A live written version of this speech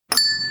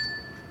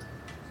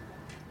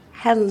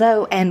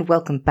Hello and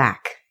welcome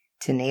back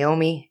to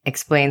Naomi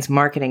Explains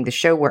Marketing, the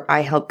show where I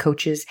help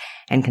coaches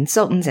and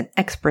consultants and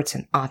experts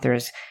and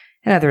authors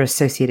and other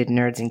associated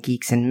nerds and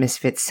geeks and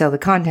misfits sell the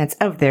contents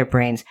of their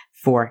brains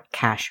for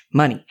cash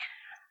money.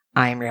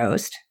 I am your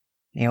host,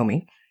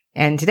 Naomi,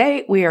 and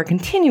today we are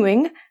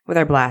continuing with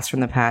our Blast from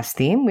the Past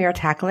theme. We are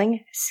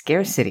tackling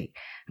scarcity.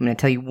 I'm going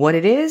to tell you what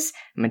it is.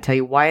 I'm going to tell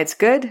you why it's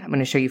good. I'm going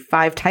to show you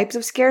 5 types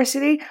of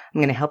scarcity.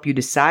 I'm going to help you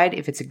decide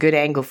if it's a good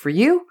angle for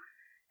you.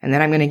 And then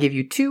I'm going to give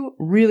you 2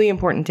 really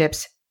important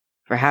tips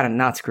for how to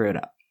not screw it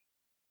up.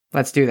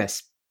 Let's do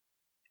this.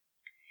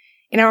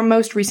 In our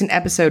most recent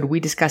episode, we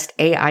discussed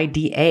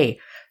AIDA,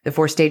 the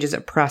 4 stages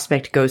a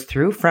prospect goes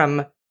through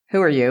from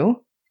who are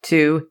you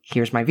to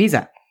here's my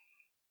visa.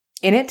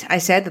 In it, I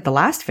said that the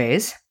last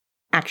phase,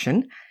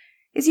 action,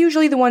 is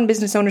usually the one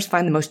business owners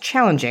find the most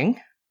challenging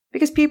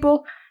because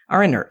people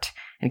are inert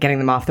and getting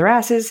them off their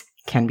asses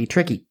can be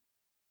tricky.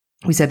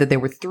 We said that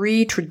there were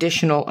 3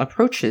 traditional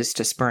approaches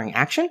to spurring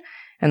action,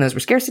 and those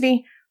were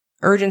scarcity,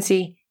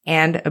 urgency,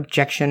 and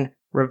objection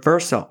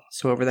reversal.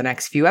 So over the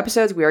next few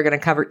episodes, we are going to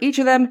cover each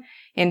of them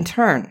in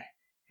turn.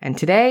 And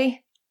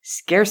today,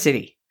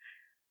 scarcity.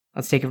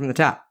 Let's take it from the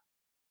top.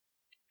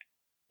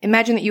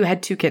 Imagine that you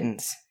had 2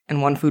 kittens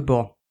and 1 food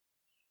bowl.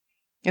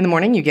 In the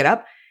morning, you get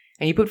up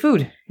and you put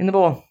food in the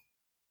bowl.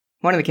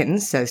 One of the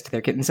kittens says to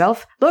their kitten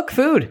self, "Look,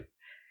 food!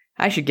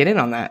 I should get in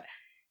on that,"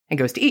 and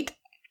goes to eat.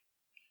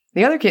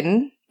 The other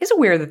kitten is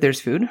aware that there's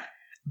food,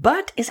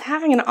 but is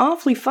having an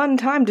awfully fun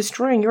time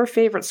destroying your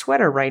favorite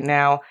sweater right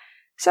now,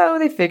 so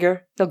they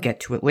figure they'll get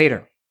to it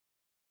later.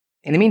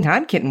 In the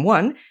meantime, kitten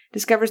 1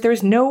 discovers there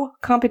is no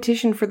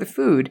competition for the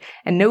food,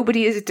 and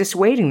nobody is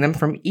dissuading them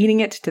from eating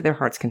it to their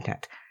heart's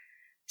content.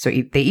 So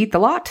they eat the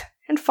lot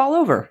and fall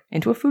over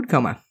into a food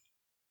coma.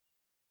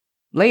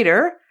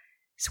 Later,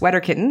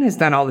 Sweater Kitten has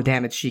done all the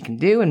damage she can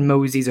do and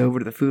moseys over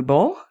to the food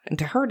bowl, and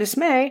to her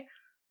dismay,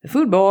 the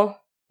food bowl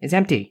is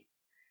empty.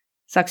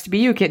 Sucks to be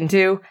you, Kitten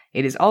 2.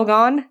 It is all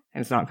gone,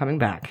 and it's not coming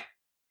back.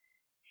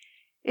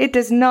 It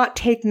does not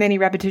take many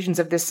repetitions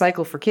of this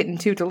cycle for Kitten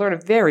 2 to learn a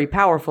very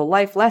powerful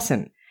life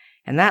lesson,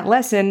 and that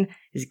lesson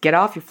is get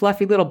off your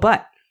fluffy little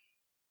butt.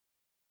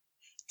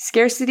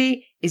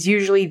 Scarcity is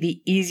usually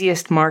the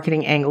easiest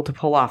marketing angle to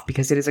pull off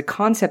because it is a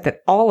concept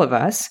that all of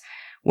us,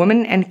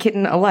 woman and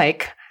kitten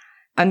alike,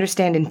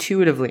 understand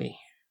intuitively.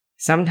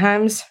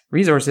 Sometimes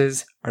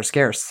resources are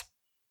scarce.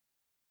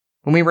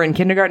 When we were in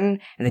kindergarten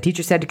and the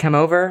teacher said to come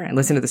over and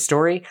listen to the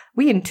story,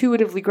 we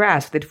intuitively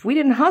grasped that if we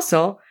didn't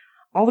hustle,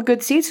 all the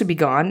good seats would be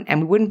gone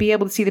and we wouldn't be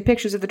able to see the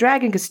pictures of the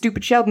dragon because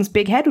stupid Sheldon's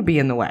big head would be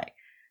in the way.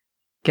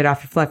 Get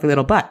off your fluffy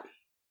little butt.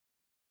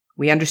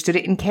 We understood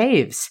it in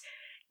caves.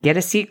 Get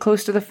a seat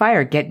close to the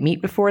fire. Get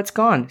meat before it's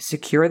gone.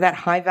 Secure that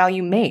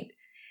high-value mate.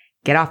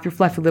 Get off your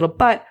fluffy little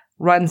butt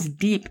runs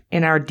deep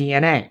in our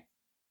DNA.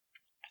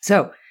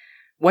 So,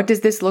 what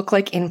does this look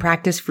like in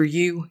practice for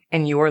you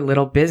and your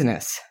little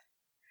business?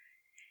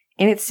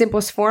 In its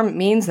simplest form, it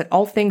means that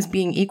all things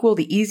being equal,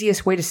 the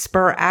easiest way to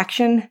spur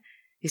action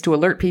is to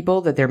alert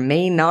people that there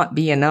may not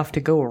be enough to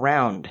go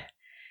around.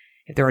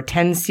 If there are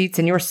 10 seats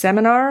in your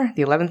seminar,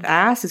 the 11th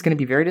ass is going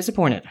to be very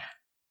disappointed.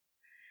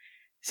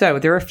 So,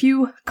 there are a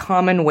few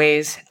common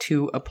ways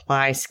to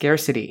apply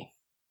scarcity.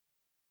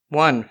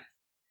 1.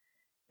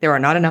 There are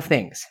not enough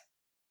things.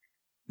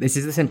 This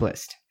is the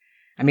simplest.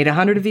 I made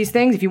 100 of these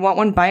things. If you want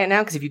one, buy it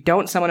now, because if you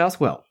don't, someone else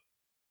will.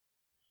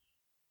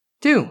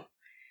 2.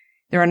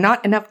 There are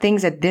not enough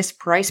things at this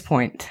price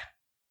point.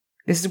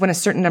 This is when a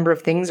certain number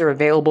of things are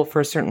available for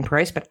a certain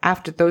price, but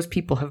after those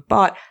people have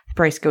bought, the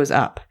price goes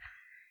up.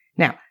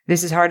 Now,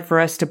 this is hard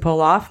for us to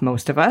pull off,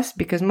 most of us,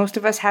 because most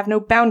of us have no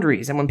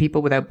boundaries, and when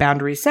people without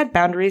boundaries set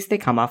boundaries, they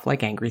come off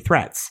like angry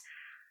threats.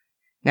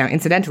 Now,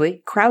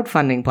 incidentally,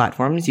 crowdfunding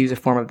platforms use a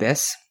form of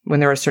this when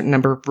there are a certain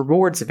number of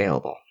rewards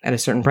available at a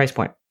certain price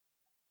point.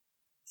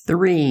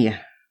 3.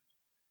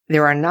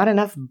 There are not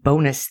enough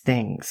bonus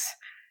things.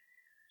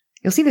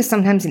 You'll see this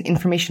sometimes in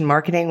information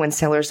marketing when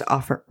sellers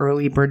offer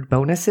early bird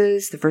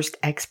bonuses. The first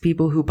X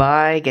people who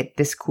buy get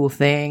this cool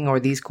thing or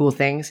these cool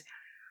things.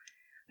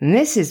 And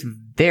this is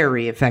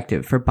very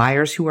effective for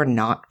buyers who are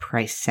not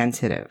price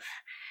sensitive.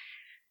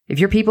 If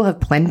your people have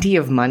plenty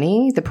of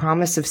money, the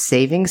promise of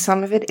saving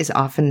some of it is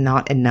often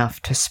not enough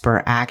to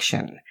spur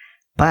action.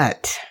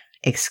 But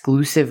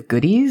exclusive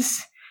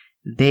goodies,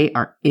 they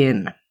are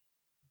in.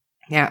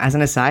 Now, as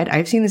an aside,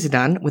 I've seen this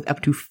done with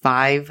up to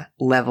 5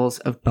 levels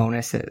of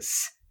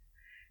bonuses.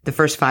 The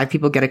first 5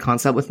 people get a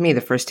consult with me. The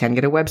first 10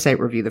 get a website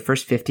review. The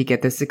first 50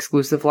 get this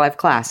exclusive live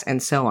class,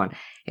 and so on.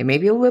 It may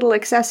be a little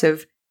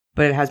excessive,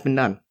 but it has been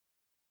done.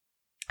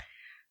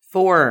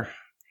 4.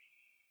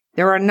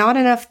 There are not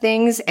enough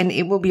things, and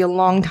it will be a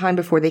long time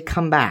before they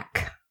come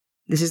back.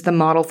 This is the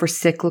model for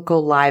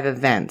cyclical live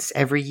events.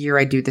 Every year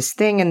I do this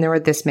thing, and there are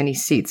this many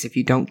seats. If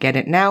you don't get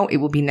it now, it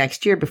will be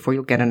next year before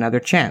you'll get another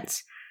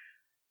chance.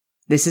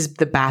 This is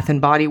the Bath &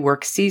 Body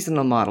Works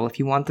seasonal model. If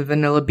you want the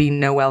Vanilla Bean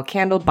Noel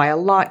candle, buy a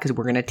lot because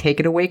we're going to take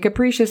it away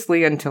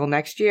capriciously until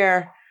next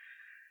year.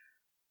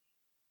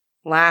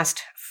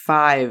 Last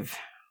 5.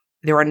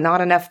 There are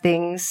not enough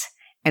things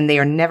and they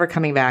are never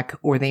coming back,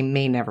 or they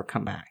may never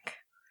come back.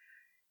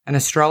 An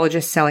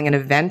astrologist selling an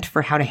event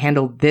for how to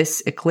handle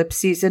this eclipse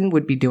season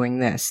would be doing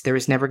this. There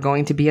is never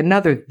going to be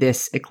another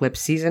this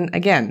eclipse season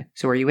again.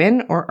 So are you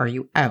in or are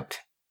you out?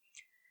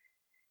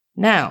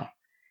 Now,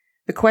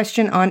 the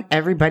question on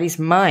everybody's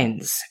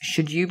minds: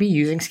 should you be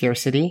using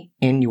scarcity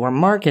in your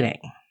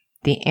marketing?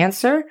 The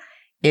answer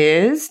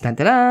is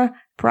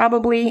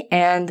probably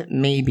and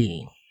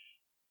maybe.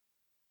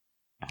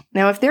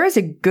 Now, if there is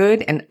a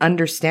good and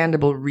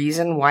understandable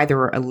reason why there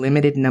are a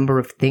limited number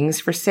of things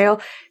for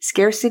sale,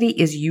 scarcity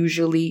is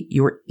usually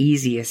your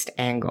easiest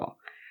angle.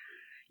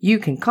 You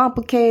can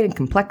complicate and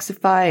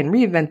complexify and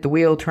reinvent the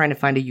wheel trying to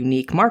find a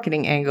unique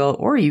marketing angle,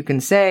 or you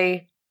can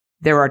say,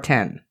 there are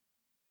 10.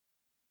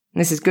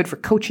 This is good for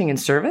coaching and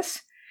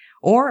service,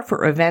 or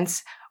for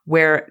events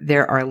where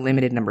there are a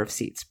limited number of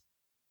seats.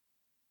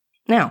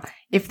 Now,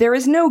 if there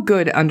is no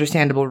good,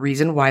 understandable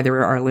reason why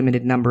there are a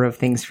limited number of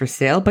things for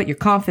sale, but you're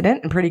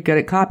confident and pretty good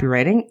at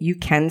copywriting, you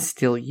can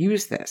still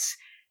use this.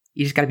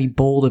 You just got to be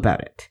bold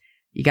about it.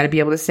 You got to be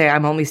able to say,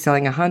 I'm only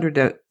selling 100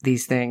 of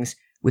these things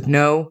with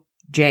no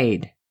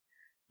JADE.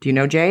 Do you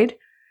know JADE?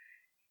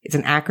 It's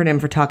an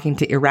acronym for talking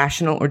to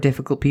irrational or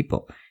difficult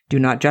people. Do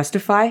not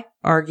justify,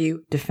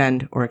 argue,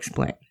 defend, or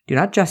explain. Do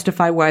not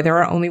justify why there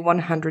are only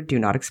 100. Do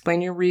not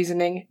explain your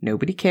reasoning.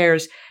 Nobody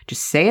cares.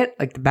 Just say it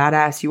like the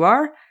badass you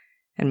are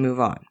and move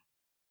on.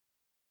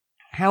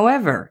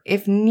 However,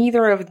 if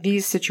neither of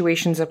these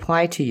situations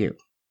apply to you,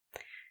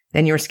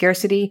 then your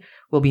scarcity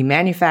will be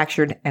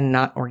manufactured and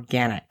not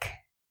organic.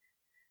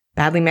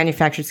 Badly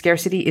manufactured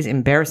scarcity is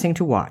embarrassing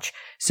to watch,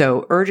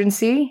 so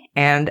urgency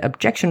and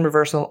objection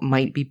reversal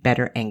might be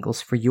better angles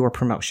for your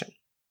promotion.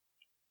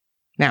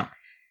 Now,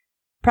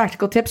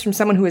 practical tips from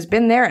someone who has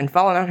been there and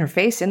fallen on her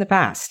face in the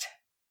past.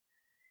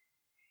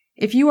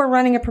 If you are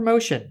running a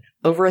promotion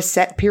over a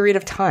set period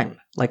of time,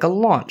 like a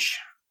launch,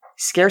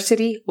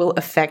 scarcity will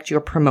affect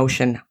your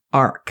promotion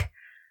arc.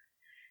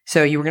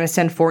 So you were going to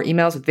send 4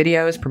 emails with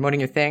videos promoting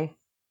your thing,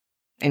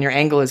 and your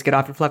angle is get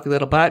off your fluffy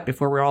little butt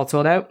before we're all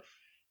sold out.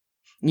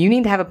 You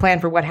need to have a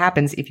plan for what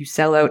happens if you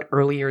sell out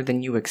earlier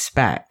than you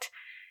expect.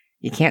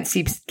 You can't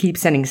keep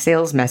sending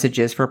sales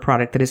messages for a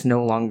product that is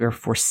no longer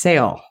for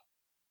sale.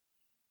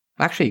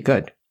 Actually, you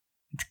could.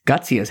 It's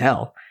gutsy as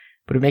hell,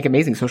 but it would make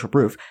amazing social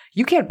proof.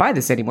 You can't buy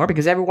this anymore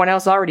because everyone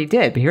else already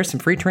did, but here's some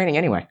free training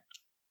anyway.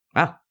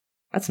 Wow.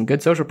 That's some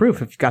good social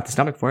proof if you've got the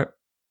stomach for it.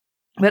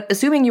 But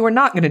assuming you are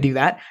not going to do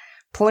that,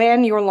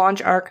 plan your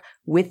launch arc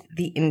with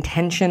the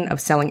intention of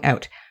selling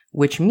out,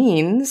 which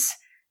means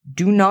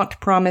do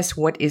not promise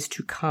what is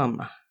to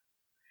come.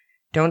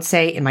 Don't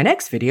say, in my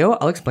next video,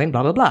 I'll explain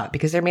blah, blah, blah,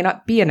 because there may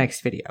not be a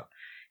next video.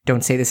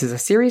 Don't say this is a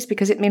series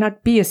because it may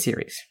not be a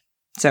series.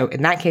 So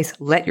in that case,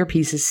 let your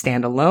pieces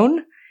stand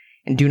alone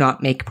and do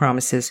not make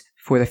promises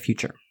for the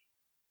future.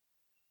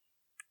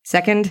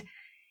 Second,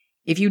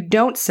 if you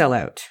don't sell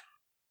out,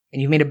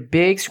 and you've made a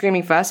big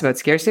screaming fuss about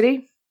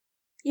scarcity,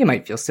 you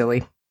might feel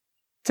silly.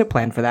 So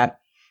plan for that.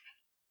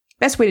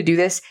 Best way to do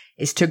this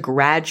is to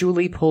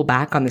gradually pull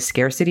back on the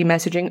scarcity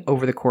messaging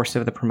over the course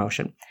of the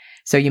promotion.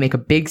 So you make a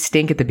big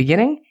stink at the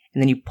beginning,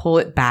 and then you pull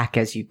it back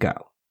as you go.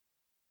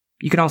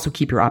 You can also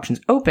keep your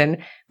options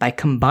open by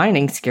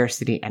combining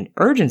scarcity and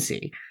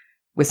urgency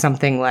with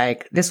something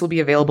like, this will be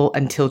available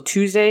until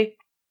Tuesday,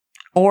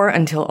 or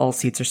until all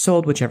seats are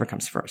sold, whichever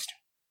comes first.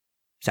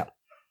 So,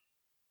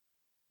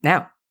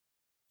 now,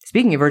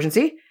 speaking of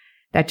urgency,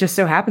 that just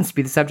so happens to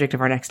be the subject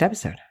of our next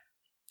episode.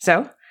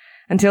 So,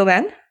 until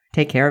then,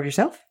 take care of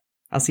yourself.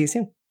 I'll see you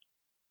soon.